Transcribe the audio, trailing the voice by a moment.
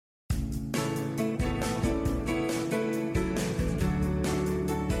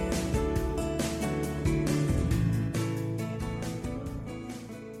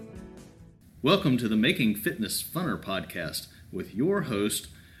Welcome to the Making Fitness Funner podcast with your host,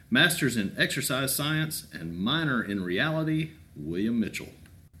 Masters in Exercise Science and Minor in Reality, William Mitchell.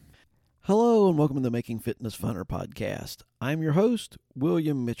 Hello and welcome to the Making Fitness Funner podcast. I'm your host,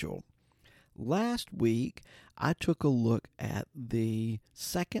 William Mitchell. Last week, I took a look at the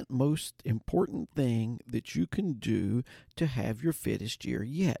second most important thing that you can do to have your fittest year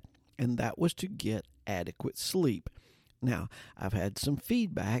yet, and that was to get adequate sleep. Now, I've had some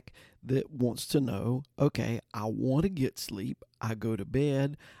feedback that wants to know, okay, I want to get sleep, I go to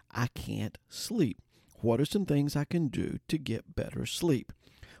bed, I can't sleep. What are some things I can do to get better sleep?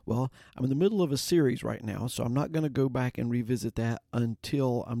 Well, I'm in the middle of a series right now, so I'm not going to go back and revisit that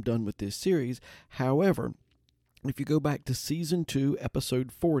until I'm done with this series. However, if you go back to Season 2,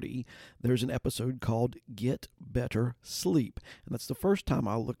 Episode 40, there's an episode called Get Better Sleep. And that's the first time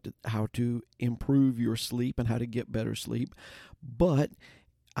I looked at how to improve your sleep and how to get better sleep. But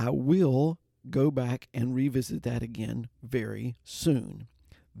I will go back and revisit that again very soon.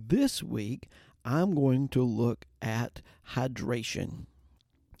 This week, I'm going to look at hydration.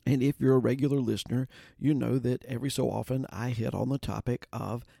 And if you're a regular listener, you know that every so often I hit on the topic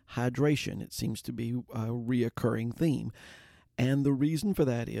of hydration. It seems to be a reoccurring theme. And the reason for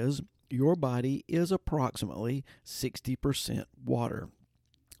that is your body is approximately 60% water.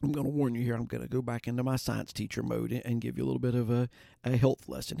 I'm going to warn you here, I'm going to go back into my science teacher mode and give you a little bit of a health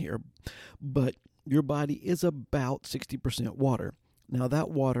lesson here. But your body is about 60% water. Now, that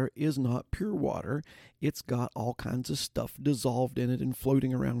water is not pure water. It's got all kinds of stuff dissolved in it and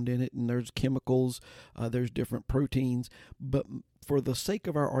floating around in it, and there's chemicals, there's different proteins. But for the sake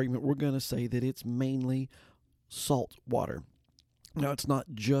of our argument, we're going to say that it's mainly salt water. Now, it's not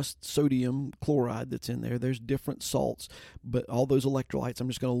just sodium chloride that's in there. There's different salts, but all those electrolytes, I'm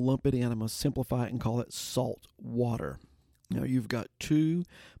just going to lump it in. I'm going to simplify it and call it salt water. Now, you've got two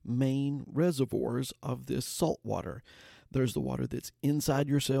main reservoirs of this salt water. There's the water that's inside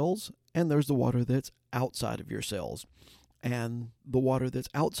your cells, and there's the water that's outside of your cells. And the water that's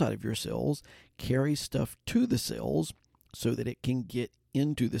outside of your cells carries stuff to the cells so that it can get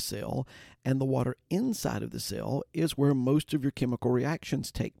into the cell. And the water inside of the cell is where most of your chemical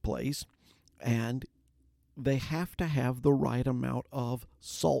reactions take place. And they have to have the right amount of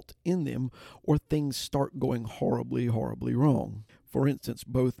salt in them, or things start going horribly, horribly wrong. For instance,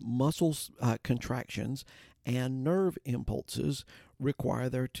 both muscle contractions and nerve impulses require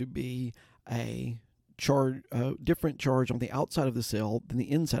there to be a different charge on the outside of the cell than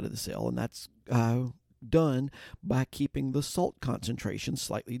the inside of the cell, and that's done by keeping the salt concentration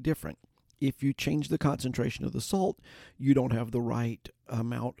slightly different. If you change the concentration of the salt, you don't have the right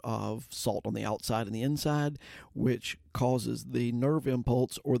amount of salt on the outside and the inside, which causes the nerve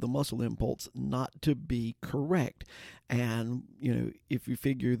impulse or the muscle impulse not to be correct. And, if you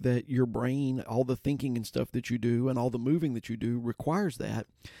figure that your brain, all the thinking and stuff that you do and all the moving that you do requires that,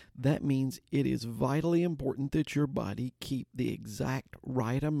 that means it is vitally important that your body keep the exact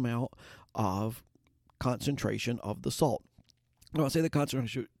right amount of concentration of the salt. When I say the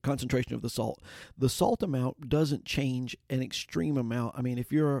concentration of the salt amount doesn't change an extreme amount. I mean,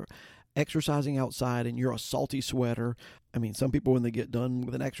 if you're exercising outside and you're a salty sweater, some people, when they get done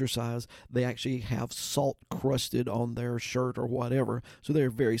with an exercise, they actually have salt crusted on their shirt or whatever, so they're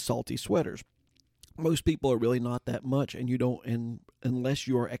very salty sweaters. Most people are really not that much, and unless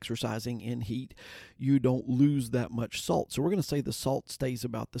you are exercising in heat, you don't lose that much salt. So we're going to say the salt stays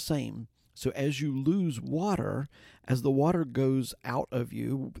about the same. So as you lose water, as the water goes out of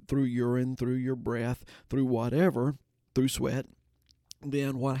you through urine, through your breath, through whatever, through sweat,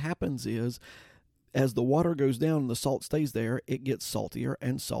 then what happens is, as the water goes down and the salt stays there, it gets saltier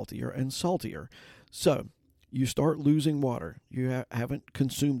and saltier and saltier. So you start losing water. You haven't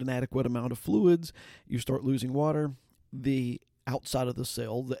consumed an adequate amount of fluids. You start losing water. The outside of the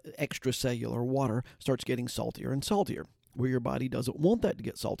cell, the extracellular water, starts getting saltier and saltier. Where your body doesn't want that to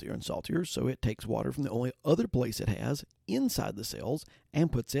get saltier and saltier, so it takes water from the only other place it has, inside the cells,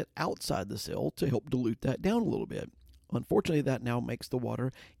 and puts it outside the cell to help dilute that down a little bit. Unfortunately, that now makes the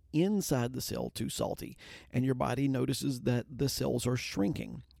water inside the cell too salty, and your body notices that the cells are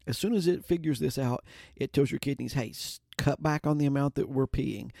shrinking. As soon as it figures this out, it tells your kidneys, hey, cut back on the amount that we're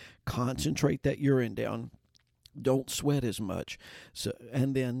peeing, concentrate that urine down, don't sweat as much,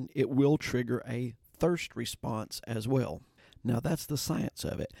 and then it will trigger a thirst response as well. Now, that's the science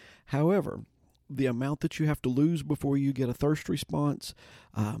of it. However, the amount that you have to lose before you get a thirst response,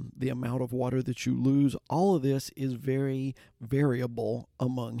 the amount of water that you lose, all of this is very variable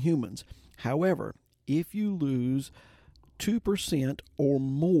among humans. However, if you lose 2% or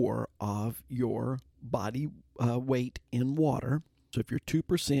more of your body weight in water, So if you're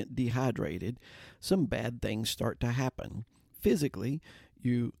 2% dehydrated, some bad things start to happen. Physically,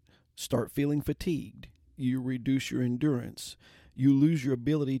 you start feeling fatigued. You reduce your endurance. You lose your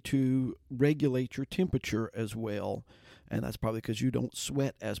ability to regulate your temperature as well. And that's probably because you don't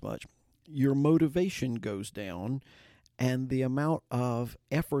sweat as much. Your motivation goes down, and the amount of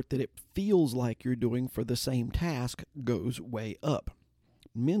effort that it feels like you're doing for the same task goes way up.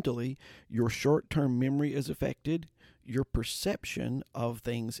 Mentally, your short-term memory is affected, your perception of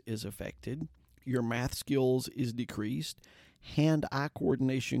things is affected, your math skills is decreased, hand-eye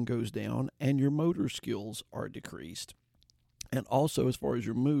coordination goes down, and your motor skills are decreased. And also, as far as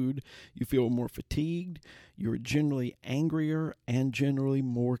your mood, you feel more fatigued, you're generally angrier, and generally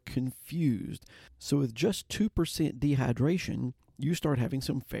more confused. So with just 2% dehydration, you start having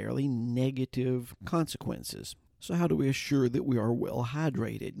some fairly negative consequences. So how do we assure that we are well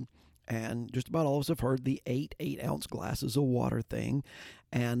hydrated? And just about all of us have heard the 8-ounce glasses of water thing,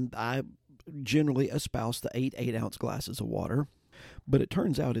 and I generally espouse the 8-ounce glasses of water, but it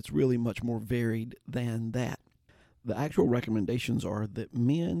turns out it's really much more varied than that. The actual recommendations are that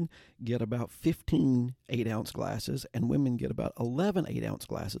men get about 15 8-ounce glasses and women get about 11 8-ounce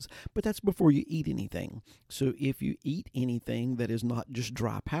glasses, but that's before you eat anything. So if you eat anything that is not just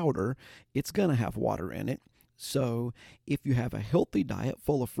dry powder, it's going to have water in it. So if you have a healthy diet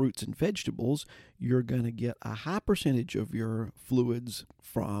full of fruits and vegetables, you're going to get a high percentage of your fluids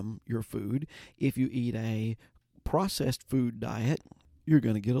from your food. If you eat a processed food diet, you're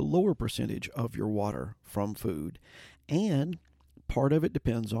going to get a lower percentage of your water from food. And part of it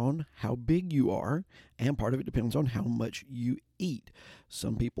depends on how big you are, and part of it depends on how much you eat.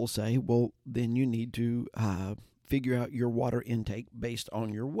 Some people say, well, then you need to figure out your water intake based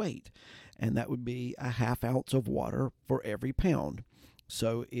on your weight, and that would be a half ounce of water for every pound.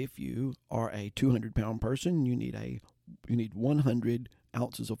 So if you are a 200-pound person, you need 100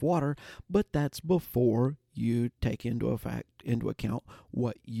 ounces of water, but that's before you take into account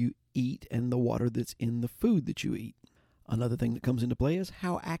what you eat and the water that's in the food that you eat. Another thing that comes into play is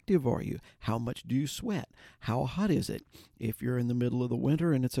how active are you? How much do you sweat? How hot is it? If you're in the middle of the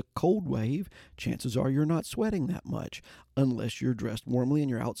winter and it's a cold wave, chances are you're not sweating that much. Unless you're dressed warmly and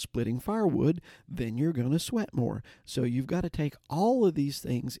you're out splitting firewood, then you're going to sweat more. So you've got to take all of these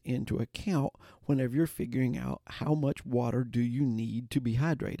things into account whenever you're figuring out how much water do you need to be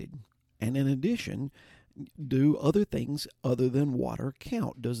hydrated. And in addition, do other things other than water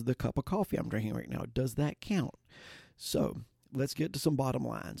count? Does the cup of coffee I'm drinking right now, does that count? So let's get to some bottom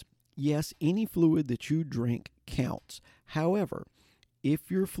lines. Yes, any fluid that you drink counts. However,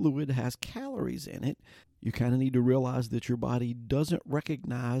 if your fluid has calories in it, you kind of need to realize that your body doesn't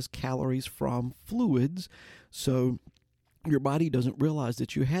recognize calories from fluids. So your body doesn't realize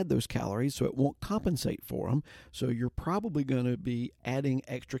that you had those calories, so it won't compensate for them. So you're probably going to be adding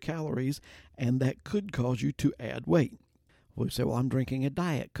extra calories, and that could cause you to add weight. Well, you say, well, I'm drinking a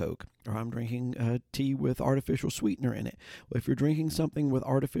Diet Coke, or I'm drinking a tea with artificial sweetener in it. Well, if you're drinking something with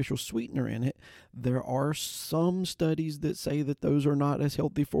artificial sweetener in it, there are some studies that say that those are not as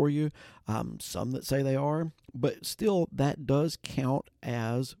healthy for you, some that say they are, but still that does count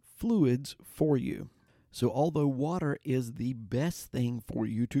as fluids for you. So although water is the best thing for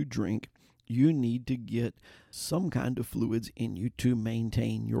you to drink, you need to get some kind of fluids in you to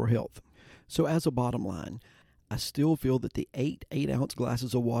maintain your health. So as a bottom line, I still feel that the 8-ounce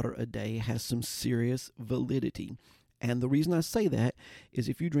glasses of water a day has some serious validity. And the reason I say that is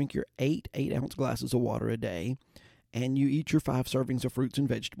if you drink your 8-ounce glasses of water a day and you eat your 5 servings of fruits and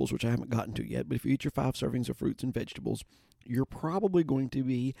vegetables, which I haven't gotten to yet, but if you eat your 5 servings of fruits and vegetables, you're probably going to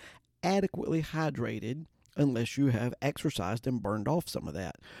be adequately hydrated unless you have exercised and burned off some of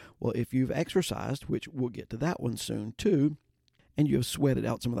that. Well, if you've exercised, which we'll get to that one soon too, and you have sweated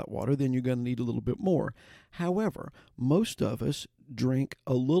out some of that water, then you're going to need a little bit more. However, most of us drink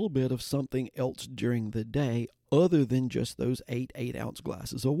a little bit of something else during the day other than just those 8-ounce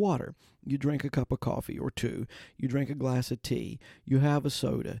glasses of water. You drink a cup of coffee or 2, you drink a glass of tea, you have a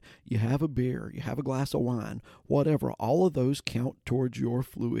soda, you have a beer, you have a glass of wine, whatever. All of those count towards your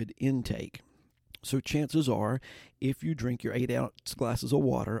fluid intake. So chances are, if you drink your 8-ounce glasses of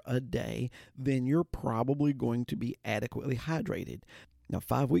water a day, then you're probably going to be adequately hydrated. Now,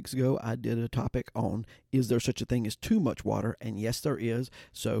 5 weeks ago, I did a topic on, is there such a thing as too much water? And yes, there is.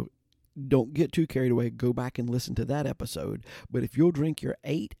 So don't get too carried away. Go back and listen to that episode. But if you'll drink your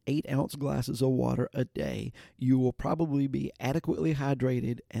 8-ounce glasses of water a day, you will probably be adequately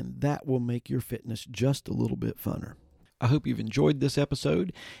hydrated, and that will make your fitness just a little bit funner. I hope you've enjoyed this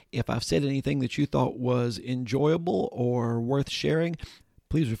episode. If I've said anything that you thought was enjoyable or worth sharing,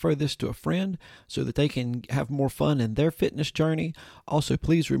 Please refer this to a friend so that they can have more fun in their fitness journey. Also,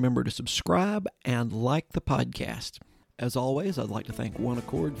 please remember to subscribe and like the podcast. As always, I'd like to thank One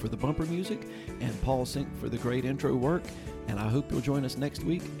Accord for the bumper music and Paul Sink for the great intro work. And I hope you'll join us next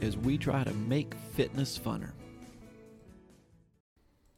week as we try to make fitness funner.